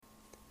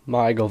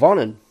My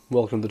Govanen,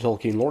 welcome to the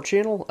Tolkien Lore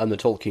Channel. I'm the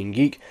Tolkien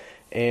Geek,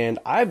 and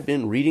I've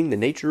been reading The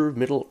Nature of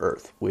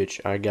Middle-earth,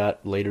 which I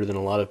got later than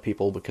a lot of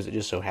people because it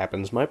just so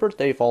happens my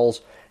birthday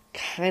falls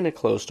kind of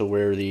close to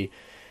where the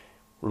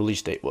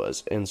release date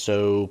was, and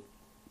so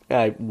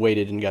I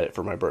waited and got it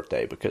for my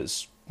birthday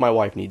because my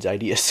wife needs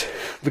ideas,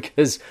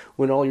 because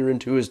when all you're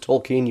into is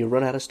Tolkien, you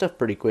run out of stuff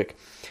pretty quick.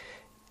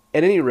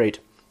 At any rate,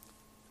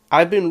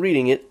 I've been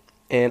reading it,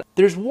 and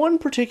there's one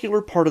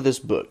particular part of this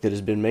book that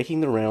has been making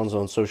the rounds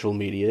on social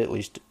media, at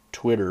least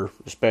Twitter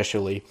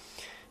especially,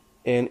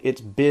 and it's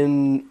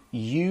been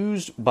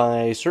used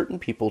by certain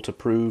people to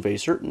prove a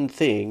certain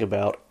thing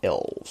about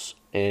elves.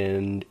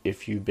 And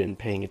if you've been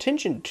paying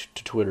attention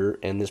to Twitter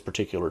and this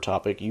particular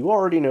topic, you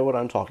already know what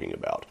I'm talking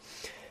about.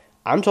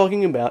 I'm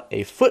talking about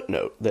a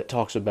footnote that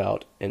talks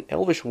about an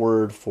elvish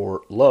word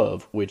for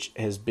love, which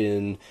has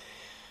been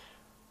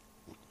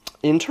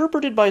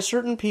interpreted by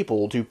certain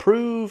people to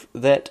prove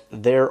that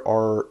there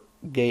are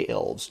gay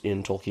elves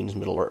in Tolkien's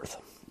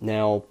Middle-earth.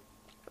 Now,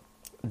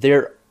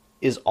 there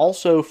is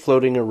also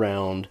floating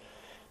around,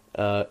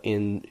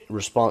 in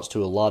response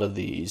to a lot of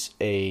these,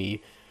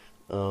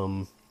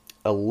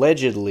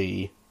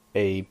 allegedly,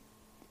 I'm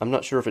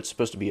not sure if it's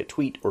supposed to be a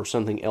tweet or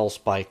something else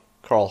by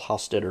Carl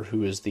Hostetter,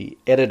 who is the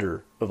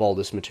editor of all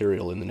this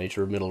material in The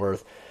Nature of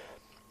Middle-earth,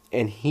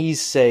 and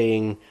he's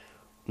saying,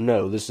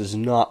 no, this is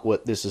not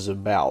what this is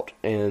about.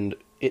 And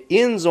it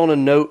ends on a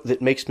note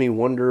that makes me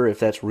wonder if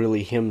that's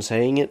really him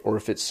saying it, or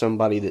if it's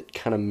somebody that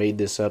kind of made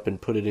this up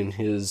and put it in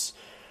his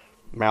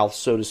mouth,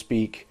 so to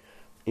speak,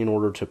 in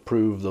order to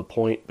prove the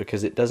point,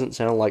 because it doesn't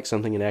sound like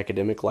something an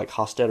academic like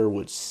Hostetter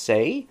would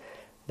say.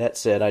 That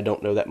said, I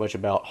don't know that much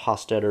about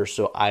Hostetter,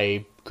 so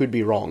I could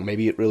be wrong.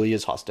 Maybe it really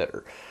is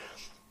Hostetter.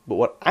 But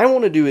what I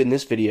want to do in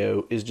this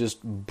video is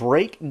just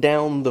break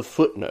down the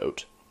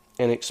footnote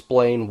and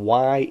explain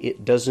why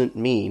it doesn't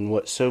mean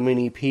what so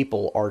many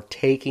people are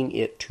taking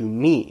it to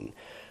mean.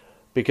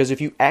 Because if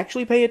you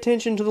actually pay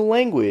attention to the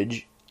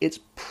language, it's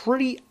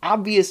pretty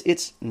obvious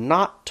it's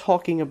not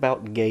talking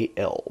about gay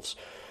elves.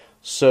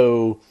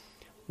 So,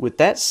 with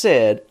that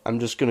said, I'm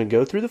just going to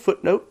go through the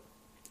footnote,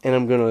 and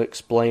I'm going to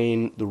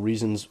explain the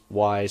reasons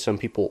why some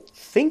people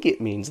think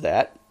it means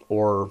that,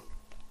 or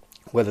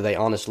whether they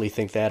honestly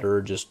think that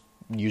or just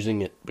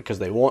using it because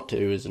they want to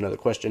is another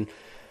question.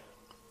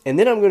 And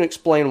then I'm going to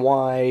explain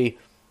why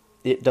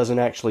it doesn't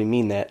actually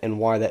mean that, and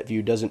why that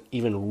view doesn't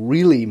even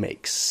really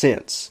make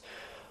sense.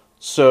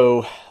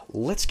 So,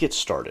 let's get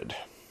started.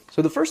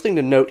 So the first thing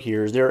to note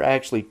here is there are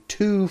actually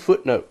two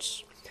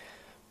footnotes.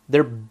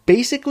 They're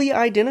basically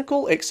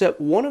identical, except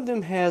one of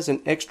them has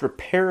an extra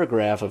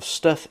paragraph of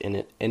stuff in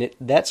it, and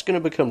that's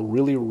going to become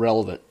really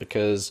relevant,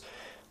 because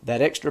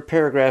that extra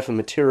paragraph of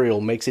material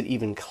makes it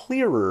even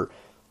clearer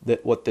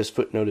that what this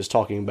footnote is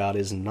talking about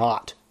is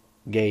not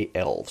gay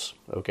elves,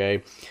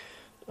 okay?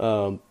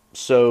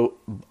 So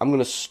I'm going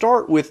to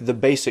start with the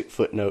basic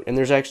footnote, and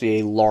there's actually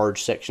a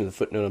large section of the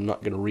footnote I'm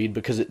not going to read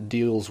because it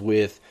deals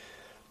with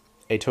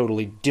a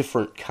totally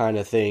different kind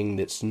of thing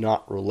that's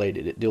not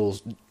related. It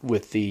deals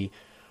with the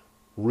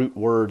root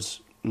words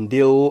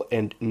ndil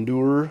and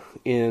ndur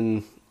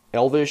in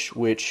Elvish,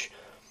 which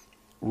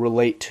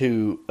relate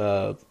to,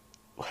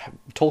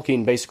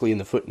 Tolkien basically in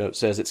the footnote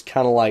says it's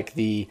kind of like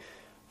the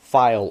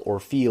file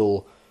or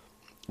feel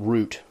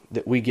root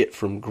that we get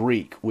from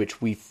Greek,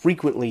 which we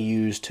frequently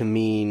use to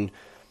mean,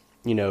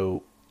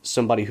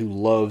 somebody who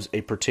loves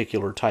a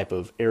particular type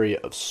of area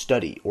of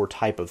study or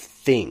type of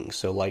thing.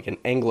 So like an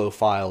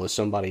Anglophile is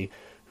somebody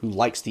who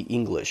likes the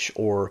English,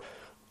 or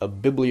a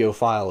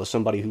bibliophile is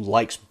somebody who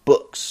likes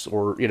books,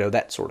 or,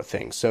 that sort of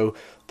thing. So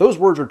those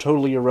words are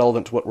totally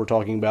irrelevant to what we're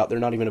talking about. They're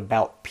not even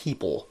about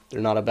people.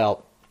 They're not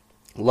about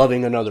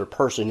loving another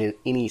person in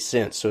any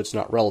sense, so it's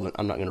not relevant.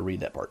 I'm not going to read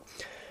that part.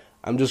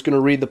 I'm just going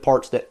to read the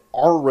parts that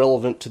are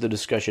relevant to the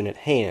discussion at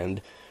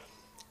hand,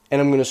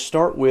 and I'm going to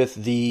start with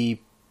the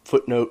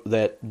footnote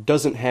that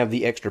doesn't have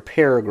the extra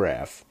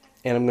paragraph,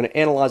 and I'm going to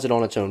analyze it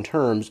on its own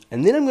terms,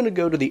 and then I'm going to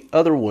go to the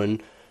other one,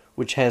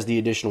 which has the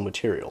additional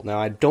material. Now,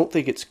 I don't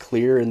think it's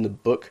clear in the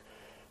book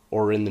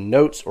or in the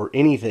notes or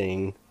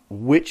anything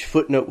which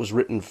footnote was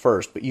written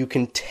first, but you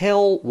can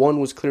tell one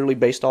was clearly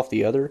based off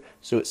the other,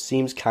 so it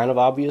seems kind of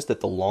obvious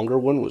that the longer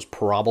one was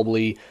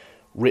probably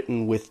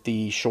written with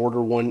the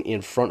shorter one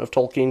in front of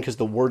Tolkien, because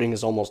the wording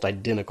is almost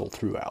identical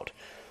throughout.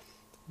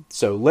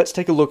 So let's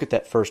take a look at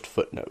that first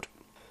footnote.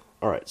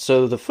 Alright,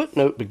 so the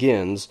footnote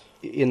begins,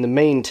 in the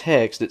main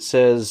text it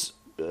says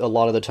a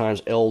lot of the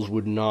times elves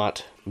would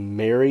not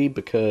marry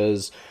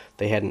because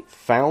they hadn't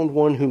found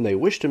one whom they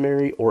wished to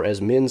marry, or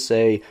as men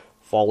say,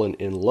 fallen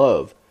in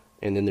love.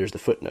 And then there's the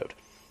footnote.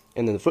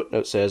 And then the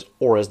footnote says,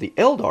 or as the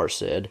Eldar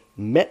said,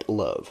 met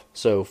love.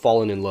 So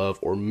fallen in love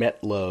or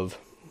met love,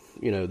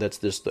 that's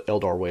just the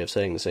Eldar way of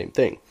saying the same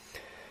thing.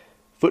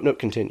 Footnote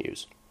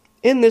continues.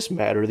 In this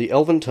matter, the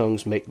elven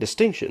tongues make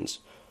distinctions.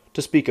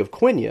 To speak of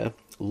Quenya,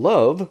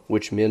 love,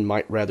 which men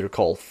might rather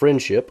call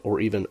friendship or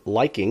even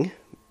liking,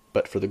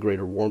 but for the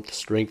greater warmth,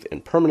 strength,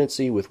 and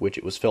permanency with which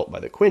it was felt by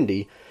the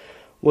Quendi,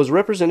 was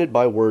represented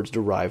by words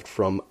derived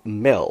from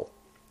mel.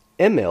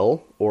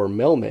 Emel, or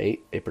melme,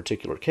 a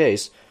particular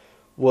case,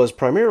 was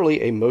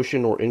primarily a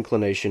motion or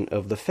inclination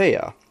of the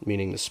Fea,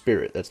 meaning the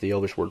spirit, that's the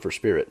Elvish word for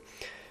spirit,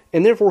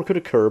 and therefore could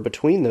occur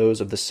between those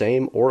of the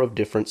same or of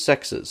different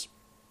sexes.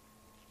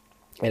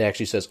 It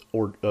actually says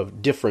or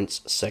of different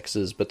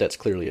sexes, but that's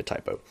clearly a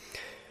typo.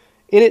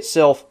 In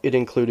itself, it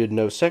included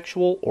no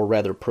sexual, or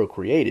rather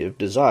procreative,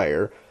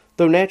 desire,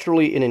 though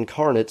naturally in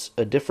incarnates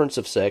a difference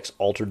of sex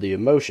altered the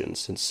emotion,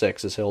 since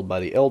sex is held by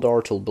the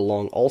Eldar to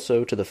belong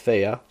also to the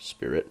Fea,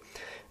 spirit,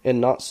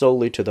 and not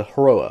solely to the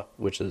Hroa,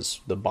 which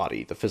is the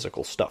body, the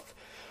physical stuff,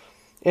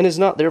 and is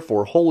not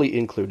therefore wholly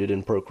included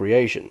in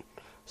procreation.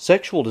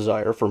 Sexual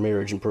desire for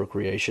marriage and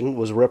procreation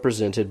was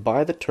represented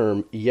by the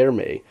term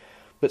yerme,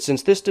 but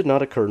since this did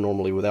not occur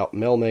normally without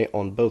melme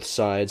on both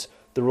sides,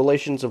 the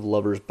relations of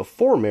lovers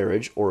before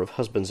marriage, or of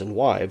husbands and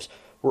wives,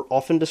 were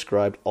often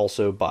described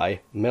also by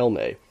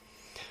melme.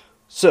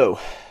 So,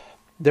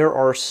 there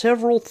are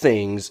several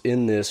things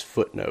in this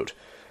footnote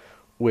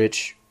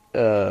which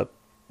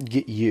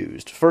get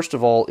used. First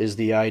of all is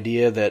the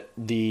idea that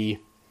the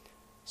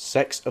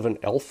sex of an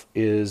elf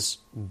is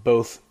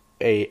both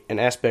an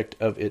aspect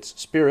of its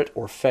spirit,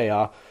 or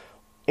Fea,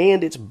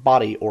 and its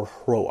body, or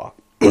Hroa.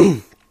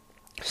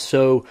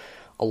 So,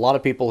 a lot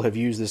of people have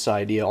used this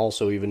idea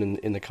also even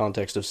in the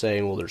context of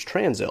saying, well, there's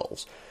trans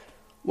elves.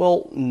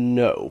 Well,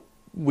 no.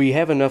 We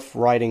have enough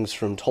writings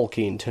from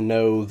Tolkien to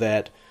know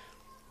that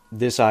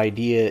this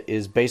idea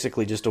is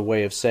basically just a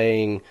way of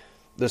saying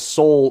the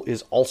soul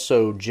is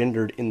also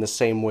gendered in the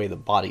same way the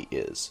body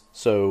is.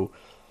 So,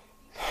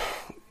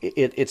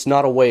 it's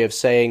not a way of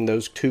saying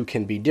those two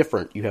can be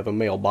different. You have a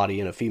male body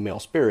and a female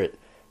spirit.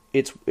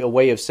 It's a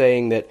way of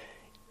saying that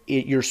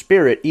your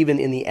spirit, even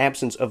in the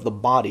absence of the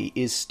body,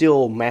 is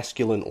still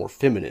masculine or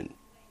feminine.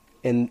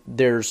 And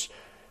there's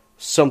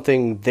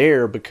something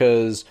there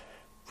because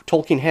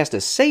Tolkien has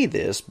to say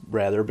this,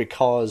 rather,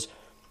 because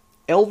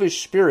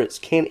elvish spirits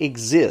can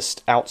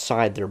exist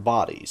outside their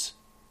bodies.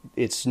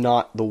 It's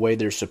not the way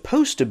they're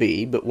supposed to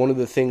be, but one of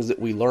the things that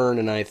we learn,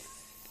 and I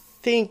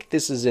think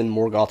this is in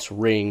Morgoth's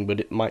Ring, but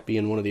it might be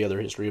in one of the other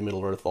History of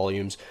Middle-earth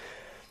volumes,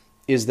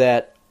 is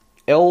that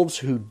elves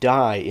who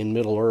die in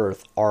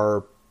Middle-earth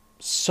are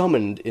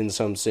summoned, in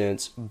some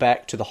sense,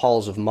 back to the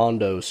halls of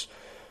Mondos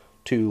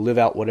to live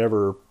out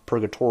whatever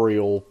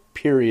purgatorial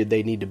period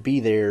they need to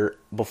be there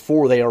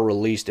before they are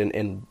released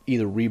and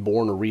either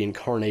reborn or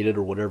reincarnated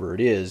or whatever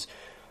it is.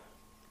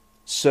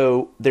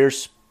 So their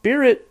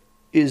spirit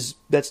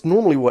that's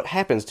normally what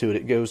happens to it.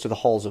 It goes to the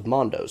halls of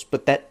Mondos,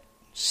 but that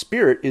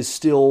spirit is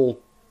still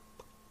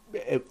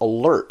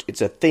alert.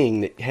 It's a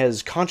thing that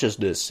has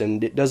consciousness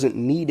and it doesn't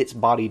need its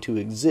body to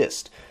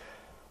exist.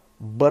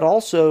 But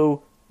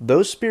also,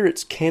 those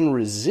spirits can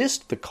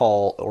resist the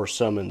call or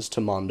summons to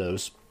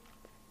Mondos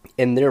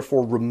and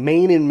therefore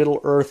remain in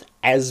Middle-earth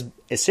as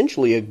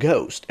essentially a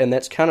ghost. And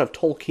that's kind of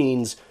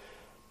Tolkien's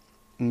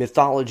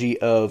mythology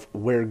of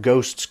where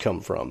ghosts come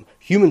from.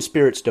 Human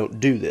spirits don't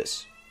do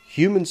this.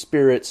 Human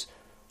spirits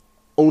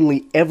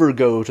only ever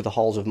go to the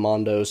halls of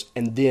Mondos,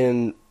 and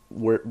then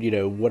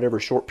whatever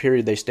short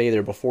period they stay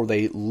there before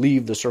they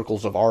leave the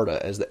circles of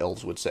Arda, as the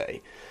elves would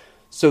say.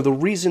 So the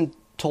reason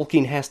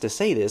Tolkien has to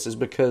say this is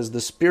because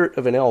the spirit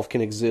of an elf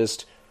can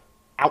exist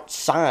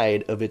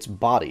outside of its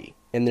body,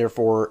 and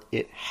therefore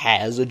it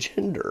has a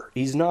gender.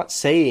 He's not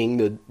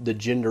saying the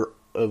gender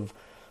of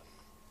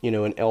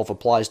an elf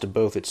applies to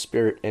both its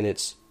spirit and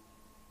its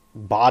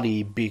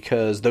body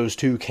because those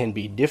two can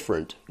be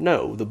different.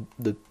 No,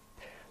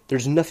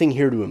 there's nothing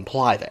here to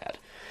imply that.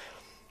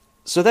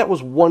 So that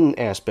was one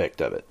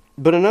aspect of it.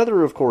 But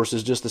another, of course,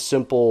 is just the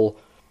simple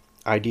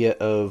idea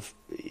of,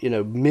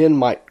 men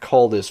might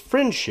call this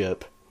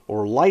friendship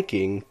or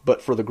liking,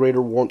 but for the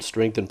greater warmth,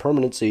 strength, and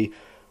permanency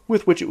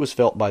with which it was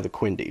felt by the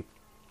Quindi.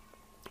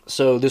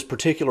 So this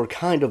particular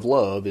kind of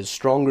love is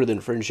stronger than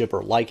friendship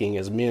or liking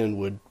as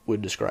men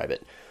would describe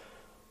it.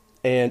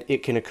 And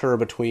it can occur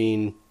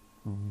between,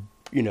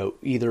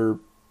 either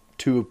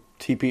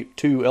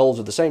two elves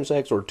of the same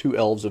sex or two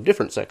elves of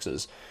different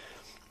sexes.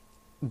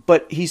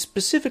 But he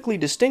specifically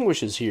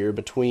distinguishes here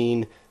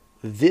between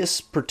this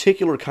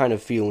particular kind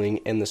of feeling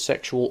and the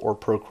sexual or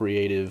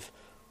procreative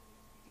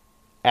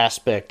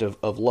aspect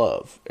of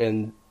love.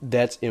 And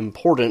that's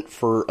important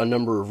for a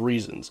number of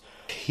reasons.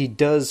 He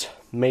does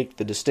make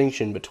the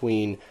distinction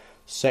between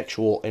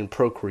sexual and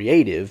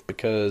procreative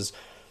because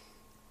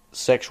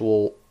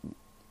sexual,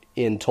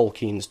 in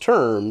Tolkien's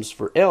terms,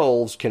 for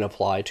elves can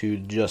apply to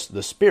just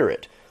the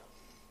spirit.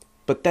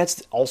 But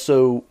that's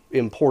also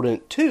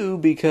important too,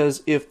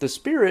 because if the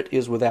spirit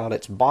is without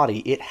its body,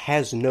 it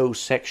has no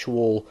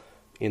sexual,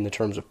 in the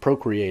terms of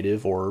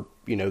procreative or,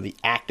 the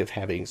act of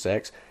having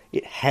sex,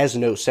 it has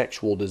no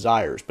sexual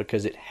desires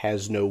because it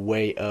has no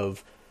way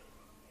of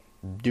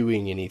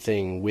doing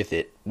anything with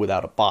it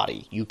without a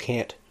body. You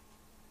can't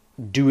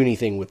do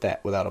anything with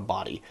that without a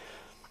body.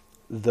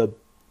 The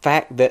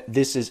fact that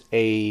this is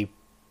a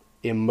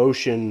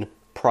emotion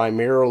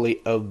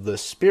primarily of the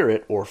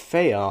spirit or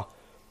Fea,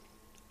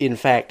 in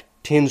fact,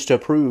 tends to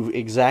prove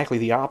exactly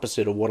the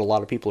opposite of what a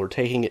lot of people are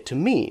taking it to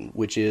mean,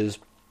 which is,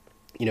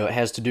 it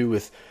has to do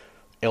with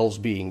elves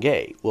being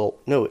gay. Well,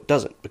 no, it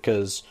doesn't,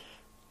 because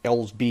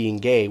elves being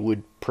gay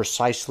would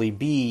precisely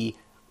be,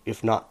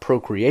 if not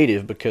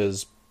procreative,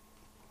 because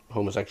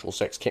homosexual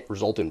sex can't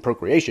result in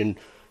procreation,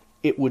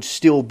 it would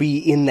still be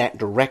in that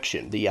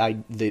direction.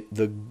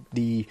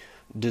 The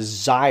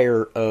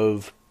desire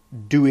of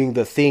doing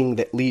the thing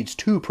that leads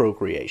to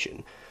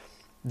procreation.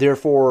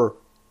 Therefore,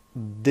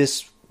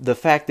 the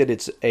fact that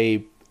it's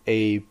a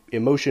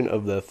emotion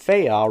of the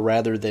Fea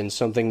rather than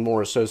something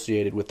more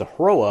associated with the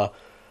Hroa,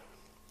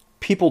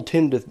 people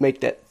tend to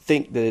think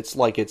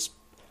that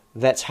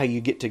that's how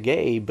you get to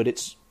gay, but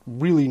it's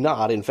really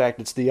not. In fact,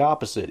 it's the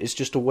opposite. It's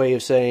just a way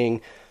of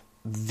saying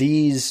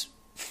these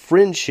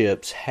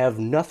friendships have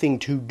nothing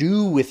to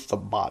do with the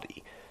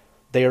body.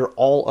 They are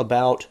all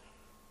about,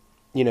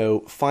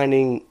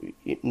 finding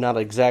not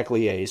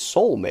exactly a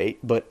soulmate,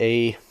 but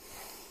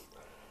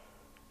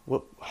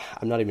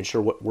I'm not even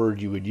sure what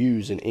word you would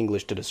use in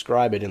English to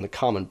describe it in the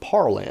common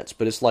parlance,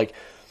 but it's like,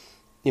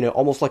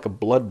 almost like a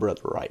blood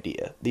brother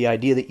idea. The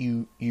idea that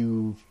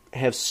you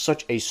have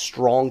such a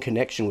strong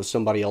connection with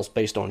somebody else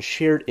based on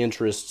shared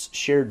interests,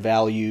 shared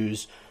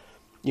values,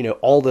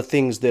 all the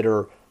things that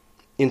are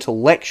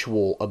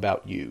intellectual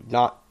about you,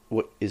 not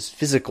what is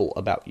physical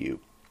about you.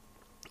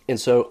 And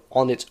so,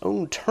 on its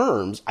own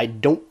terms, I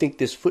don't think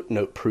this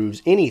footnote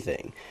proves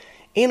anything.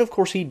 And of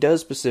course, he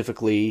does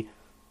specifically,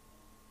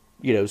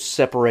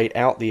 separate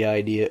out the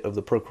idea of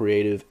the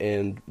procreative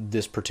and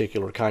this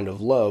particular kind of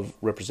love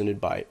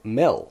represented by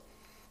Mel.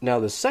 Now,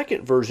 the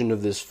second version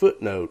of this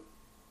footnote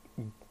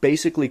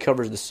basically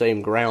covers the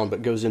same ground,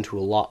 but goes into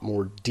a lot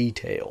more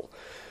detail.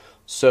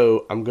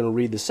 So I'm going to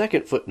read the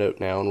second footnote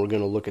now, and we're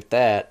going to look at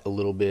that a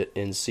little bit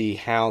and see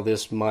how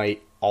this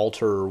might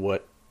alter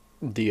what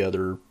the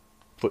other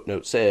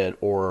footnote said,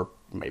 or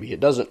maybe it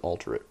doesn't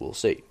alter it. We'll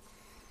see.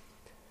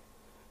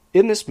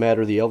 In this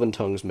matter, the elven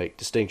tongues make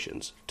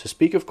distinctions. To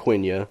speak of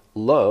Quenya,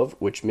 love,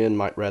 which men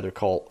might rather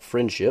call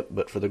friendship,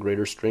 but for the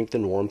greater strength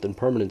and warmth and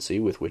permanency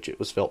with which it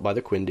was felt by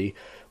the Quindi,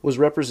 was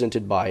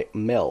represented by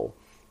Mel.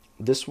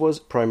 This was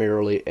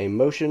primarily a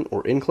motion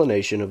or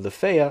inclination of the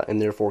Fea,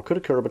 and therefore could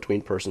occur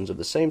between persons of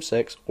the same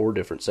sex or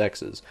different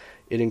sexes.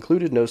 It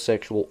included no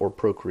sexual or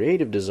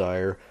procreative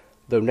desire,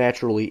 though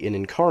naturally in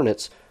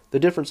incarnates, the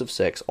difference of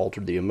sex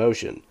altered the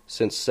emotion,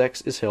 since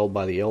sex is held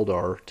by the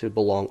Eldar to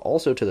belong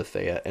also to the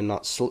Fea and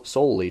not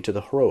solely to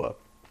the Hroa,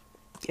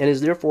 and is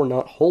therefore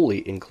not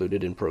wholly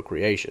included in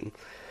procreation.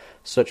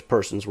 Such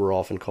persons were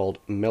often called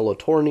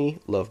Melotorni,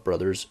 love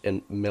brothers,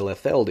 and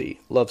Meletheldi,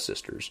 love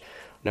sisters.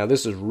 Now,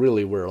 this is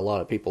really where a lot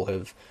of people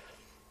have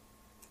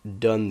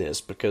done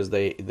this, because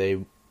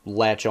they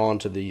latch on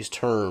to these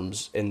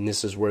terms, and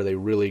this is where they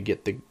really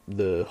get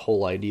the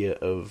whole idea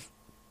of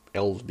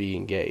elves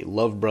being gay,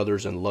 love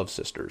brothers and love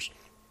sisters.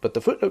 But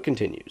the footnote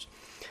continues.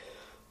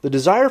 The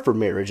desire for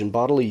marriage and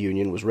bodily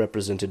union was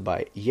represented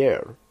by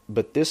Yer,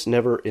 but this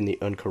never in the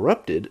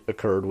uncorrupted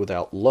occurred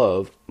without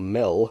love,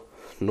 Mel,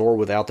 nor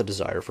without the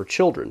desire for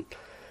children.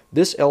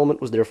 This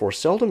element was therefore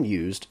seldom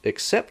used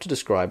except to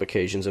describe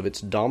occasions of its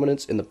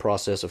dominance in the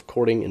process of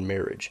courting and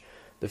marriage.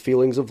 The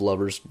feelings of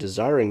lovers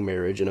desiring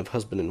marriage and of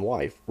husband and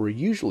wife were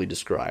usually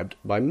described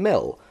by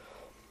Mel.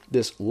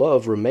 This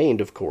love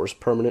remained, of course,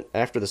 permanent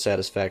after the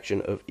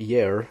satisfaction of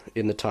Yer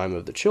in the time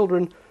of the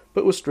children,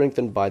 but was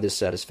strengthened by this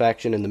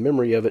satisfaction and the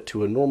memory of it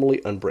to a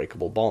normally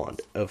unbreakable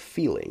bond of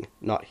feeling,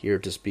 not here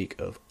to speak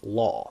of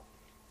law.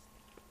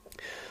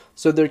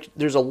 So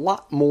there's a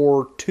lot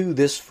more to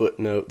this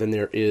footnote than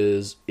there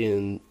is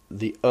in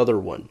the other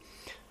one.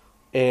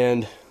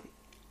 And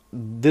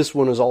this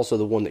one is also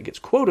the one that gets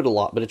quoted a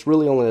lot, but it's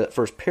really only that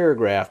first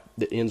paragraph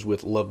that ends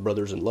with love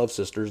brothers and love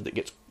sisters that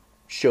gets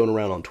shown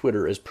around on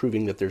Twitter as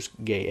proving that there's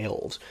gay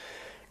elves.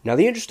 Now,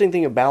 the interesting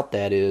thing about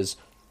that is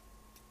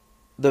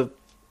the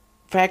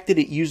fact that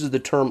it uses the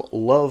term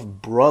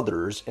love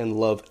brothers and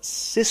love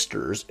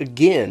sisters,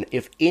 again,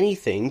 if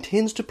anything,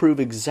 tends to prove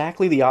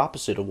exactly the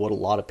opposite of what a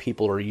lot of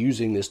people are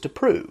using this to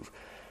prove.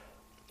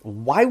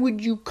 Why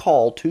would you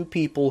call two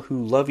people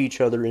who love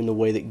each other in the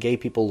way that gay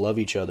people love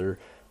each other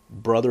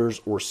brothers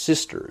or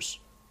sisters?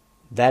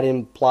 That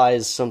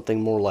implies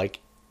something more like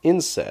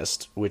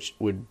incest, which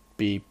would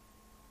be,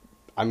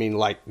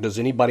 does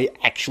anybody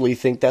actually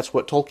think that's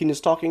what Tolkien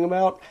is talking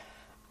about?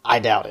 I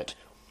doubt it.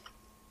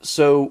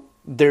 So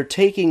they're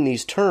taking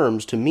these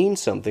terms to mean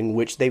something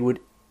which they would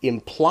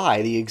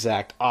imply the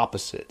exact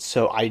opposite.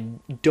 So I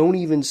don't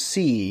even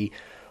see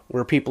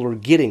where people are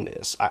getting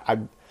this.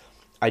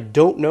 I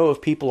don't know if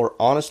people are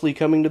honestly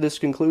coming to this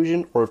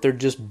conclusion or if they're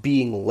just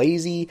being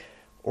lazy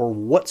or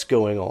what's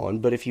going on.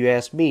 But if you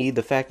ask me,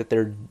 the fact that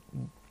they're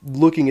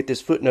looking at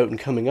this footnote and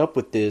coming up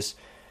with this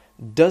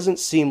doesn't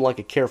seem like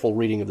a careful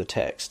reading of the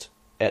text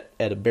at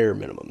a bare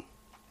minimum.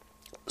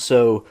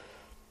 So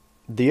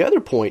the other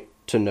point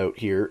to note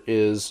here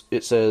is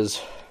it says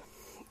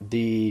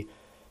the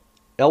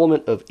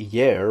element of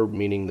Yer,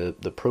 meaning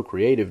the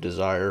procreative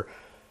desire,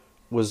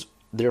 was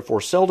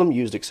therefore seldom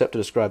used except to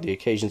describe the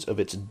occasions of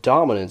its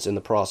dominance in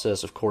the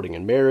process of courting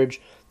and marriage.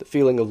 The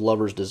feeling of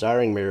lovers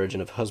desiring marriage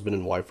and of husband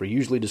and wife were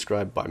usually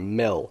described by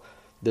Mel.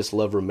 This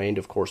love remained,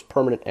 of course,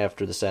 permanent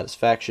after the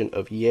satisfaction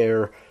of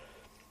Yer.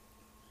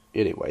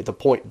 Anyway, the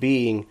point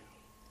being,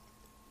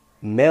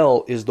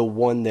 Mel is the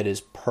one that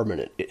is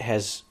permanent. It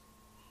has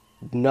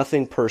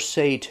nothing per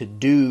se to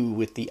do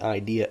with the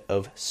idea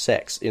of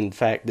sex. In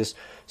fact, this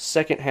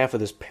second half of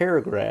this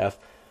paragraph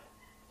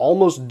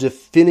almost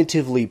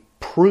definitively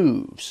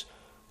proves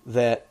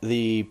that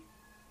the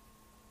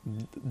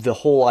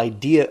whole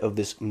idea of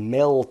this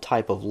Mel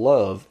type of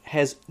love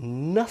has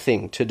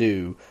nothing to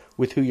do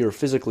with who you're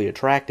physically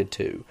attracted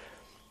to.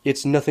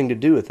 It's nothing to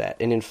do with that.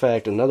 And in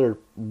fact, another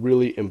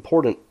really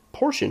important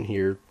portion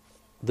here,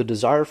 the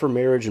desire for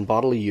marriage and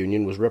bodily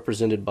union was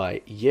represented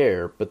by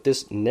Yer, but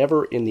this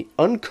never in the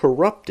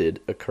uncorrupted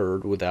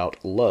occurred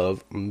without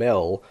love,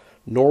 Mel,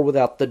 nor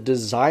without the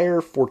desire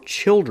for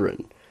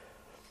children.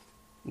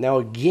 Now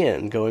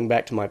again, going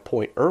back to my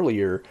point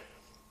earlier,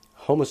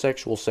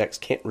 homosexual sex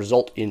can't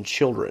result in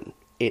children.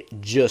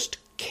 It just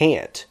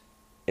can't.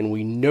 And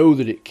we know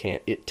that it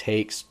can't. It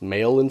takes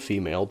male and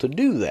female to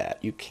do that.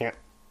 You can't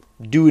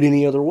do it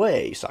any other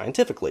way,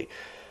 scientifically.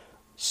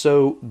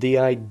 So the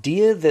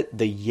idea that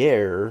the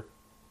Yer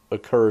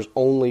occurs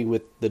only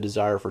with the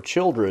desire for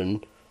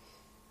children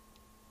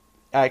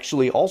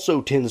actually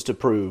also tends to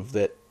prove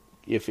that,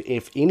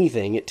 if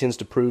anything, it tends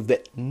to prove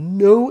that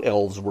no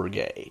elves were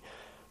gay.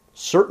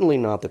 Certainly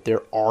not that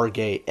there are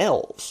gay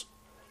elves.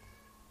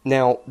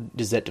 Now,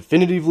 does that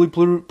definitively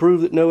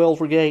prove that no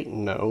elves were gay?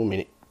 No, I mean,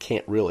 it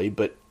can't really,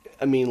 but,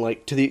 I mean,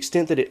 like, to the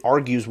extent that it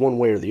argues one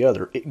way or the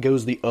other, it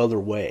goes the other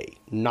way,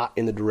 not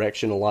in the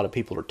direction a lot of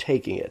people are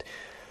taking it.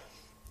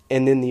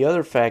 And then the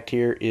other fact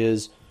here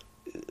is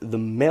the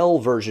Mel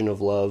version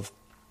of love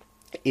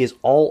is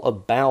all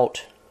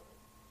about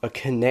a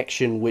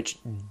connection which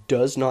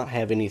does not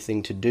have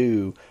anything to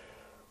do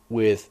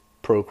with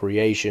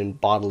procreation,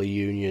 bodily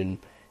union,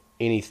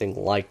 anything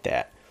like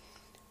that.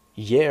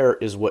 Yer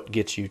is what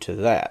gets you to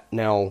that.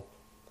 Now,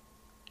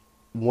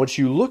 once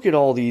you look at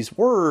all these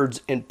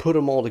words and put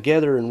them all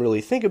together and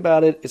really think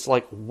about it, it's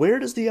like, where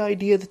does the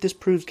idea that this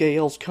proves gay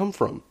elves come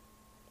from?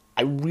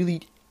 I mean,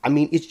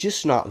 it's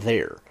just not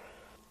there.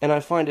 And I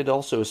find it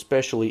also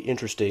especially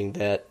interesting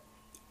that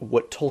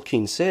what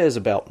Tolkien says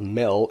about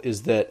Mel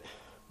is that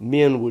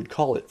men would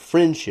call it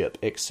friendship,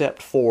 except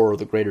for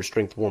the greater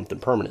strength, warmth,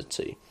 and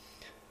permanency.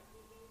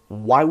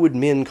 Why would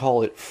men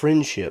call it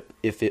friendship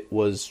if it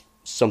was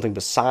something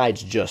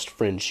besides just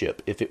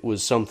friendship? If it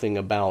was something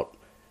about,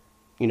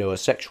 a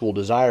sexual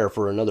desire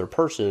for another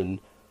person,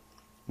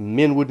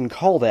 men wouldn't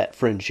call that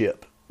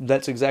friendship.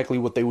 That's exactly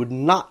what they would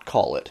not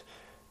call it.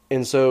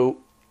 And so,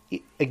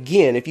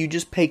 again, if you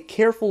just pay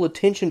careful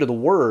attention to the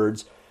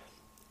words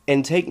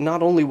and take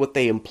not only what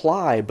they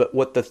imply, but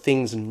what the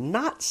things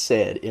not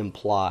said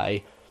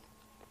imply,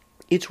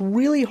 it's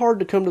really hard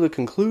to come to the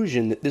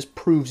conclusion that this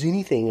proves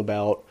anything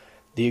about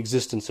the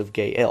existence of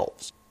gay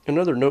elves.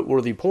 Another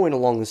noteworthy point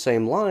along the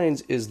same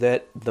lines is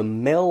that the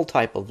Mel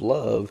type of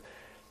love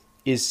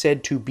is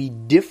said to be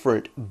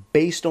different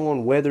based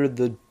on whether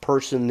the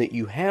person that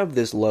you have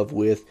this love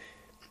with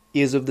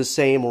is of the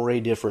same or a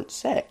different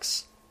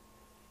sex.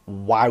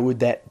 Why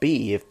would that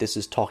be if this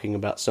is talking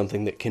about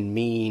something that can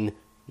mean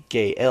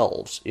gay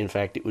elves? In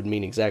fact, it would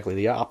mean exactly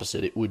the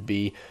opposite. It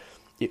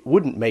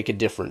wouldn't make a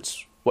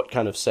difference what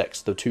kind of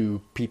sex the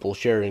two people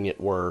sharing it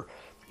were,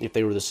 if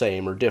they were the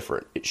same or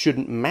different. It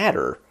shouldn't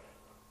matter.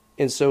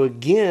 And so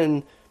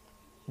again,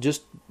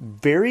 just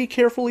very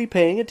carefully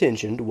paying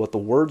attention to what the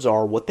words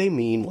are, what they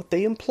mean, what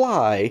they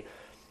imply,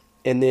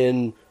 and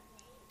then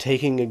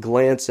taking a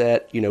glance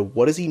at,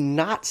 what is he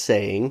not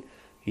saying?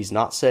 He's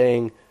not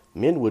saying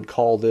men would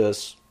call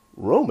this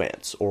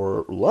romance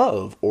or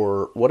love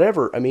or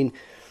whatever. I mean,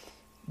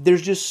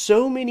 there's just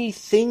so many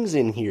things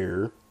in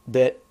here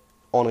that,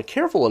 on a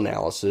careful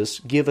analysis,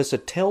 give us a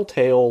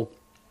telltale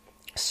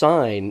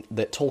sign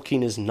that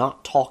Tolkien is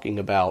not talking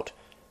about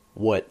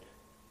what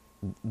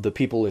the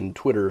people in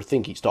Twitter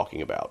think he's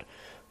talking about.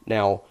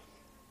 Now,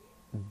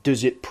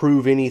 does it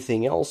prove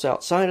anything else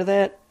outside of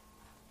that?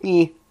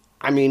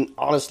 I mean,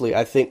 honestly,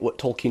 I think what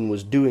Tolkien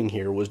was doing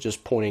here was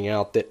just pointing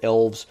out that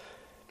elves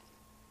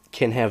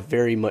can have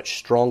very much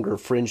stronger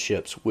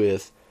friendships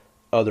with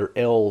other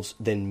elves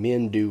than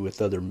men do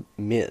with other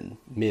men.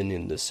 Men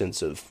in the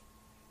sense of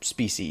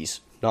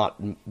species,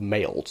 not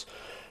males.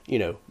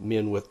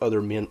 Men with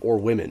other men or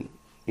women,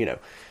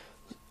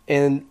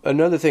 And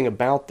another thing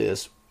about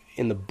this,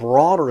 in the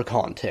broader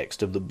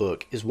context of the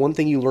book, is one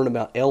thing you learn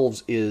about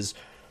elves is,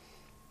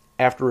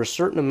 after a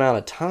certain amount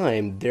of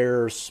time,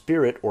 their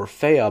spirit or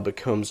Fea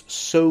becomes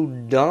so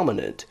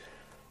dominant,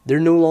 they're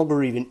no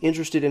longer even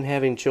interested in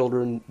having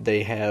children.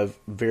 They have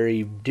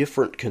very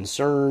different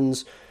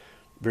concerns,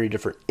 very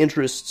different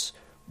interests.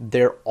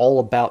 They're all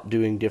about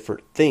doing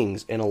different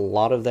things, and a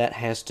lot of that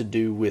has to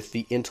do with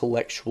the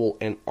intellectual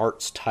and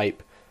arts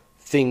type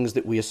things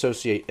that we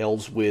associate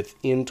elves with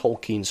in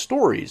Tolkien's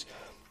stories.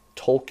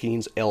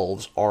 Tolkien's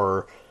elves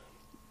are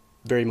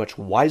very much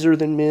wiser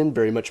than men,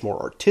 very much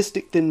more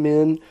artistic than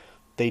men.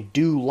 They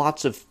do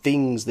lots of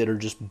things that are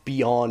just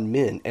beyond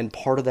men, and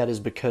part of that is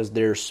because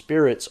their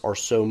spirits are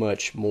so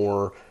much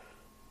more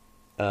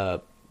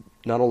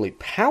not only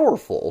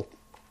powerful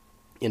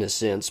in a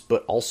sense,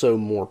 but also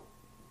more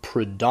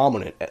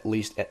predominant, at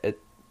least at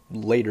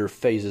later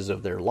phases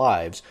of their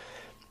lives.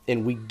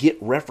 And we get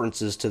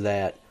references to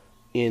that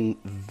in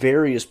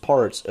various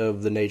parts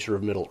of the nature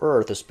of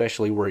Middle-earth,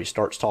 especially where he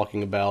starts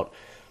talking about,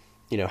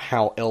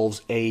 how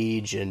elves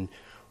age and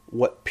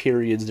what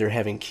periods they're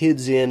having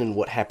kids in and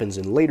what happens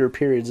in later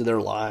periods of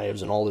their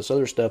lives and all this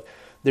other stuff.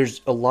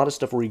 There's a lot of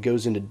stuff where he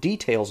goes into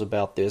details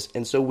about this,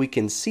 and so we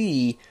can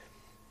see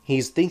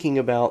he's thinking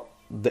about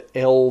the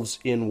elves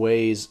in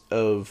ways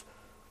of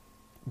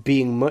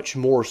being much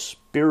more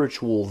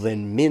spiritual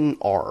than men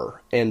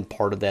are, and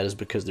part of that is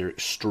because they're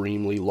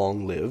extremely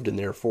long-lived, and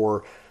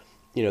therefore,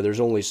 there's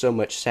only so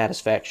much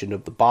satisfaction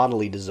of the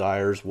bodily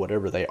desires,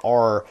 whatever they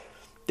are,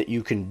 that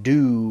you can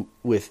do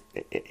with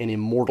an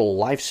immortal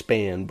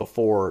lifespan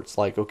before it's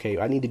like, okay,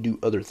 I need to do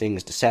other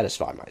things to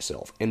satisfy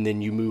myself. And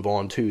then you move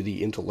on to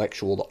the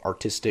intellectual, the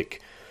artistic,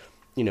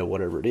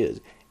 whatever it is.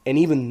 And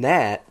even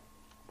that,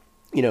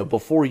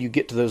 before you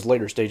get to those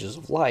later stages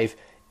of life,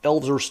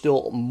 elves are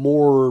still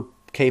more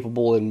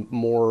capable and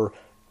more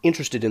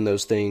interested in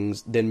those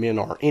things than men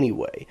are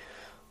anyway.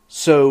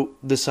 So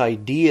this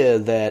idea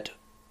that,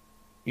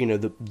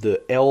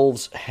 the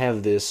elves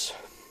have this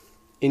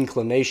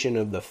inclination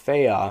of the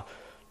Fëa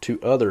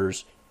to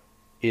others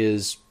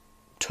is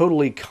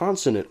totally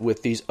consonant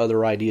with these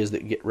other ideas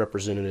that get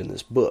represented in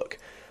this book.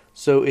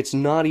 So it's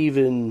not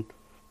even,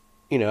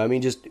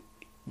 just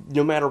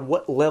no matter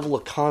what level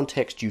of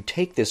context you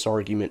take this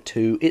argument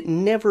to, it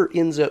never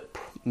ends up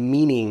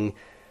meaning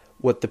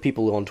what the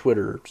people on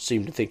Twitter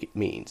seem to think it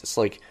means. It's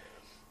like,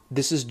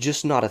 this is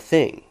just not a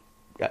thing.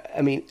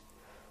 I mean,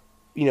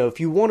 if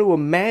you want to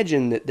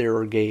imagine that there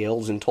are gay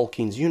elves in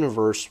Tolkien's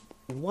universe,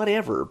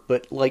 whatever,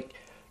 but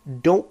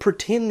don't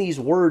pretend these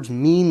words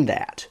mean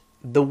that.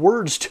 The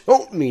words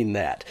don't mean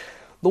that.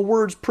 The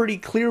words pretty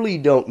clearly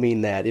don't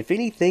mean that. If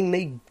anything,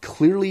 they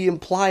clearly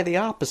imply the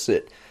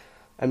opposite.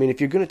 I mean,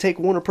 if you're going to take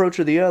one approach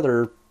or the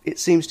other, it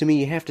seems to me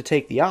you have to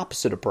take the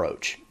opposite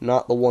approach,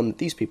 not the one that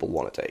these people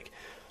want to take.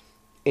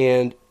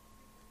 And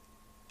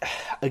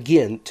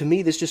again, to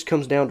me, this just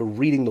comes down to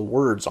reading the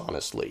words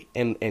honestly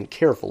and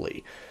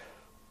carefully.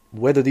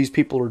 Whether these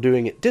people are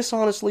doing it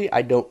dishonestly,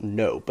 I don't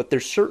know, but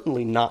they're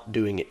certainly not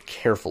doing it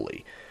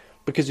carefully.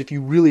 Because if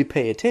you really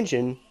pay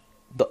attention,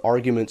 the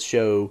arguments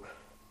show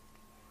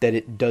that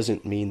it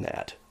doesn't mean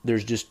that.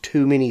 There's just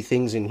too many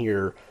things in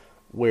here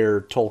where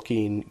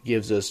Tolkien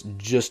gives us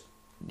just,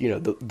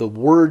 the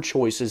word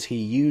choices he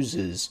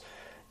uses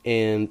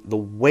and the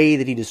way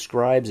that he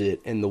describes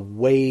it and the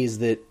ways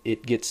that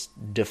it gets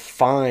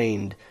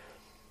defined,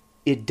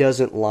 it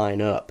doesn't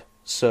line up.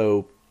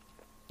 So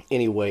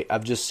anyway,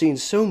 I've just seen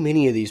so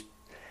many of these,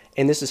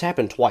 and this has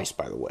happened twice,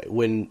 by the way.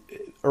 When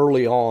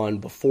early on,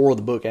 before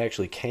the book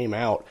actually came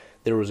out,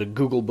 there was a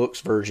Google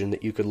Books version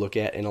that you could look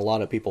at, and a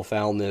lot of people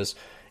found this.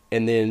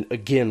 And then,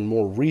 again,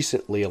 more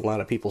recently, a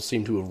lot of people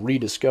seem to have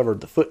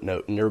rediscovered the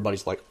footnote, and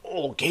everybody's like,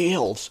 oh, gay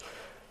elves.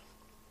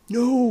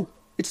 No,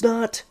 it's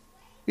not.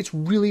 It's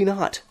really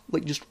not.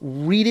 Just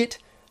read it,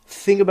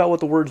 think about what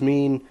the words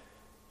mean,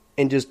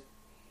 and just,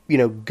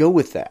 go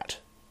with that.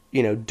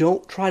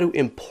 Don't try to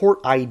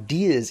import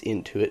ideas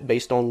into it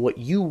based on what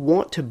you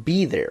want to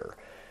be there.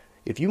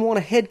 If you want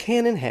a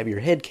headcanon, have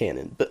your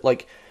headcanon.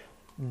 But,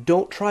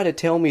 don't try to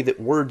tell me that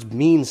words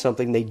mean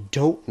something they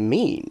don't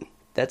mean.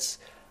 That's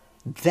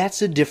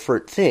a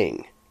different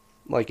thing.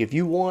 If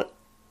you want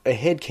a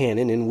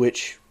headcanon in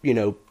which,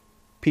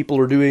 people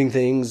are doing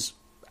things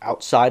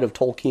outside of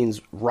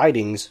Tolkien's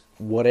writings,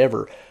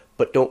 whatever,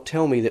 but don't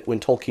tell me that when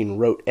Tolkien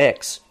wrote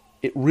X,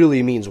 it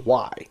really means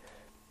Y.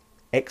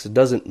 X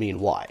doesn't mean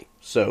Y.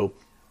 So,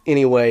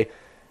 anyway,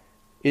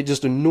 it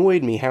just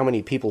annoyed me how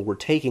many people were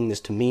taking this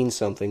to mean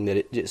something that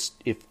it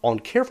just, if on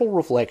careful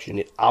reflection,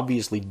 it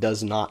obviously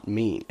does not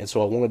mean. And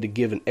so I wanted to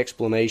give an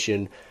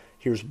explanation.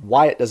 Here's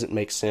why it doesn't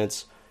make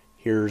sense.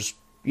 Here's,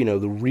 the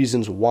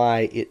reasons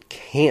why it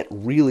can't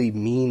really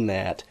mean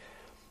that.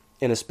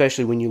 And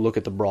especially when you look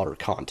at the broader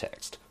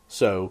context.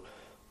 So,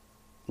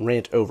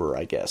 rant over,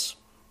 I guess.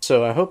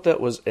 So I hope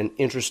that was an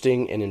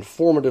interesting and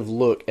informative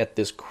look at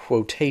this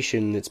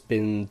quotation that's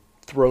been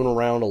thrown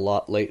around a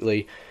lot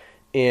lately.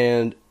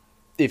 And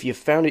if you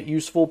found it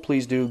useful,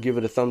 please do give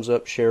it a thumbs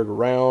up, share it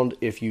around.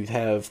 If you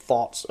have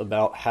thoughts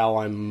about how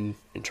I'm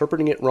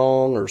interpreting it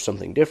wrong or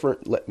something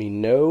different, let me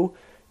know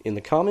in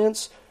the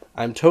comments.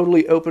 I'm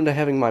totally open to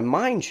having my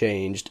mind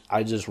changed.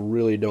 I just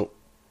really don't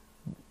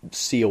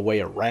see a way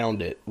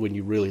around it when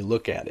you really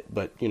look at it.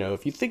 But,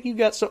 if you think you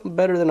got something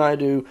better than I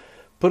do,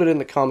 put it in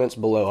the comments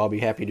below. I'll be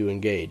happy to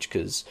engage,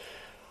 because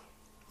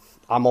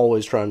I'm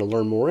always trying to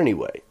learn more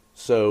anyway.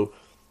 So,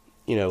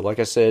 like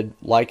I said,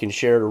 like and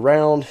share it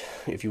around.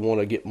 If you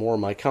want to get more of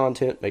my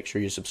content, make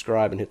sure you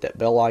subscribe and hit that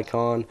bell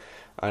icon.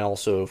 I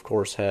also, of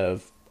course,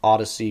 have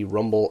Odyssey,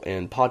 Rumble,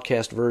 and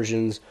podcast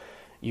versions.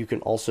 You can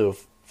also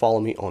follow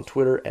me on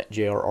Twitter at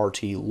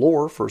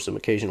JRRTLore for some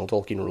occasional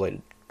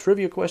Tolkien-related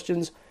trivia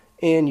questions,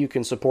 and you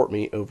can support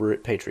me over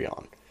at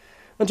Patreon.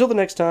 Until the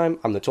next time,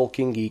 I'm the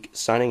Tolkien Geek,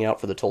 signing out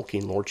for the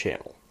Tolkien Lore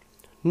channel.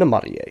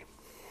 Namaste.